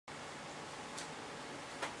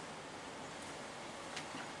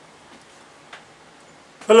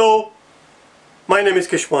Hello, my name is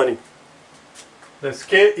Keshwani. That's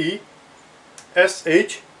K-E-S-H-W-A-N-I,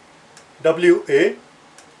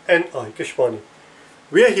 Keshwani.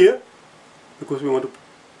 We are here because we want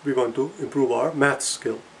to improve our math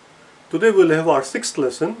skill. Today we'll have our 6th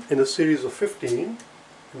lesson in a series of 15.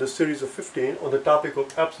 On the topic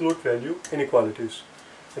of absolute value inequalities.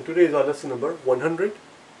 And today is our lesson number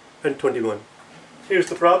 121. Here's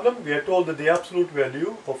the problem. We are told that the absolute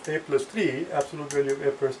value of a plus 3, absolute value of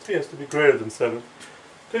a plus 3 has to be greater than 7.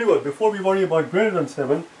 Tell you what, before we worry about greater than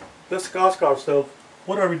 7, let's ask ourselves,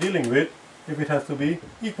 what are we dealing with if it has to be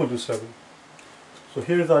equal to 7? So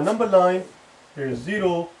here is our number line, here is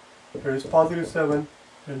 0, here is positive 7,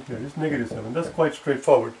 and here is negative 7. That's quite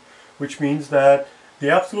straightforward, which means that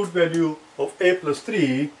the absolute value of a plus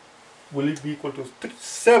 3 will be equal to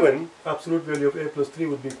 7. Absolute value of a plus 3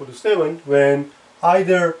 would be equal to 7 when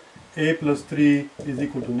either a plus 3 is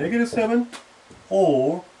equal to negative 7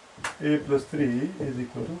 or a plus 3 is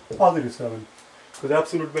equal to positive 7. So the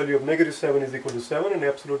absolute value of negative 7 is equal to 7 and the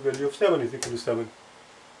absolute value of 7 is equal to 7.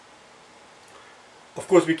 Of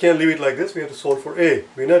course, we can't leave it like this. We have to solve for a.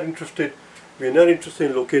 We're not interested in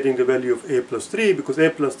locating the value of a plus 3 because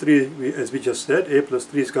a plus 3, as we just said, a plus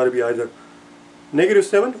 3 has got to be either negative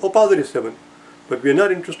 7 or positive 7. But we're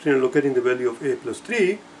not interested in locating the value of a plus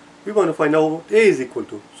 3. We want to find out what a is equal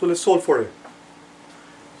to. So let's solve for a.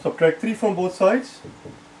 Subtract 3 from both sides.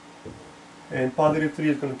 And positive 3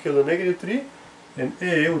 is going to kill the negative 3. And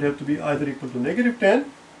a would have to be either equal to negative 10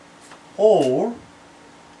 or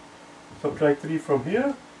subtract 3 from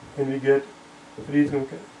here and we get 3 is going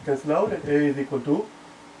to cancel out and a is equal to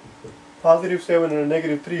positive 7 and a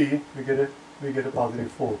negative 3, we get a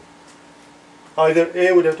positive 4. Either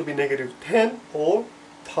a would have to be negative 10 or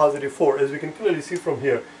positive 4, as we can clearly see from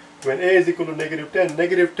here. When a is equal to negative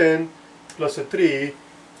 10 plus a 3,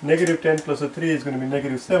 negative 10 plus a 3 is going to be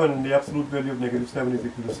negative 7 and the absolute value of negative 7 is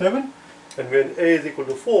equal to 7. And when a is equal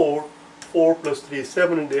to 4, 4 plus 3 is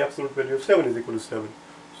 7 and the absolute value of 7 is equal to 7.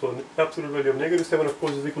 So the absolute value of negative 7 of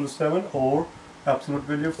course is equal to 7 or absolute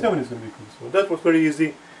value of 7 is going to be equal to 7. That was very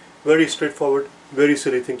easy, very straightforward, very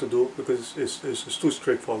silly thing to do because it's too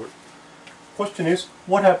straightforward. Question is,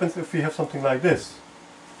 what happens if we have something like this?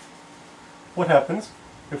 What happens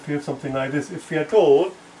if we have something like this? If we are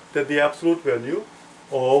told that the absolute value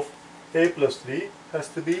of a plus 3 has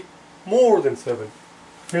to be more than 7.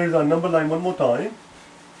 Here is our number line one more time.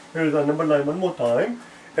 Here is our number line one more time.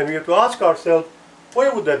 And we have to ask ourselves, why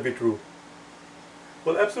would that be true?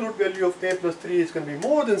 Well, absolute value of a plus 3 is going to be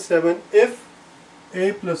more than 7 if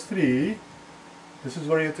a plus 3, this is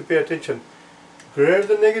where you have to pay attention, greater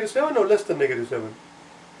than negative 7 or less than negative 7?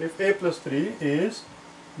 If a plus 3 is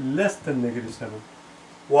less than negative 7.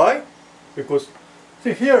 Why? Because,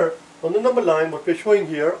 see here, on the number line, what we're showing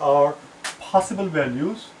here are possible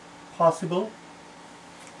values,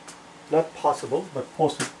 not possible, but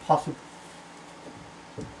possible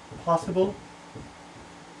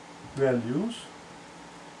values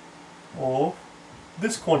of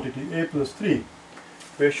this quantity, a plus 3.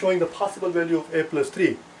 We are showing the possible value of a plus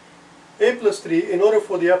 3. A plus 3, in order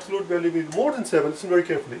for the absolute value to be more than 7, listen very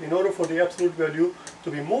carefully, in order for the absolute value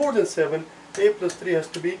to be more than 7, a plus 3 has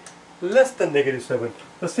to be less than negative 7.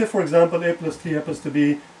 Let's say, for example, a plus 3 happens to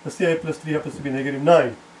be, negative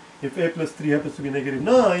 9. If a plus 3 happens to be negative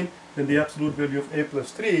 9, then the absolute value of a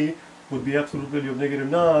plus 3 would be absolute value of negative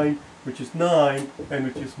 9, which is 9, and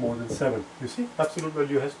which is more than 7. You see, absolute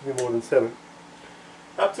value has to be more than 7.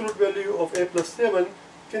 Absolute value of a plus 7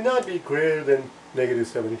 cannot be greater than negative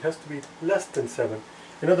 7. It has to be less than 7.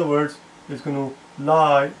 In other words, it's going to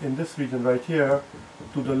lie in this region right here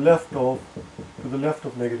to the left of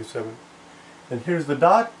negative 7. And here's the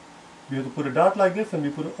dot. We have to put a dot like this and we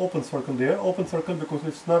put an open circle there. Open circle because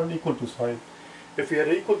it's not an equal to sign. If we had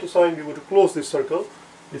an equal to sign, we would have closed this circle.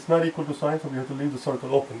 It's not equal to sign, so we have to leave the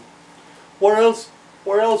circle open. Where else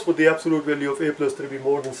would the absolute value of a plus 3 be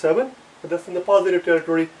more than 7? But that's in the positive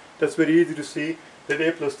territory. That's very easy to see that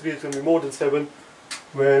a plus 3 is going to be more than 7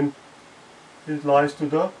 when it lies to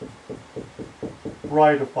the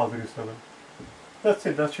right of positive 7. That's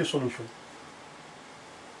it. That's your solution.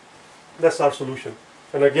 That's our solution.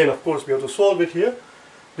 And again, of course, we have to solve it here.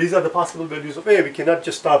 These are the possible values of a. We cannot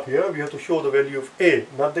just stop here. We have to show the value of a,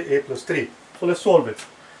 not the a plus 3. So let's solve it.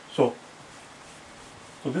 So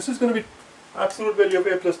this is going to be absolute value of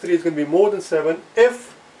a plus 3 is going to be more than 7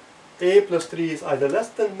 if a plus 3 is either less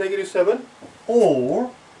than negative 7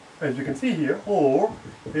 or, as you can see here, or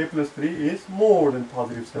a plus 3 is more than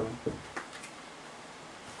positive 7.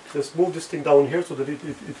 Let's move this thing down here so that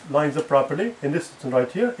it lines up properly. In this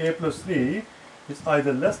right here, a plus 3 is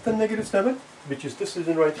either less than negative 7, which is this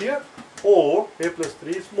region right here, or a plus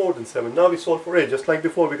 3 is more than 7. Now we solve for a. Just like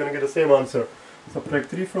before, we're going to get the same answer. Subtract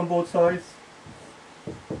 3 from both sides,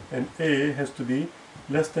 and a has to be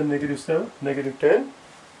less than negative 7, negative 10.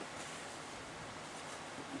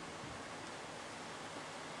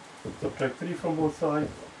 Subtract 3 from both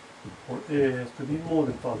sides, or a has to be more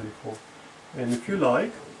than positive 4. And if you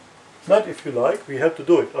like, not if you like, we have to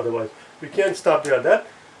do it, otherwise we can't stop there.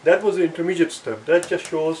 That was the intermediate step. That just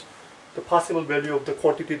shows the possible value of the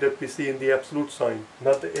quantity that we see in the absolute sign,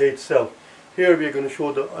 not the a itself. Here we are going to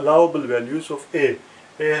show the allowable values of a.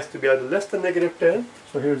 A has to be either less than negative 10,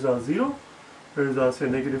 so here's our 0, here's our say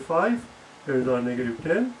negative 5, here's our negative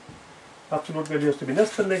 10. Absolute value has to be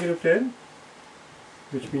less than negative 10,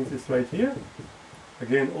 which means it's right here.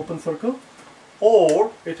 Again, open circle.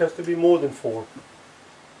 Or it has to be more than 4.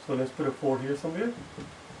 So let's put a 4 here somewhere.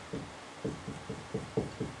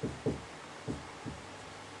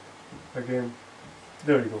 Again,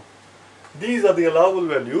 there you go. These are the allowable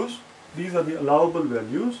values. These are the allowable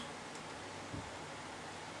values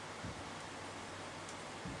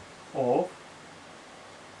of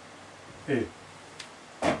A.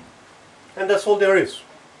 And that's all there is.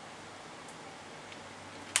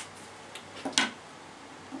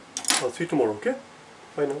 I'll see you tomorrow, okay?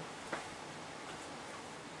 Bye now.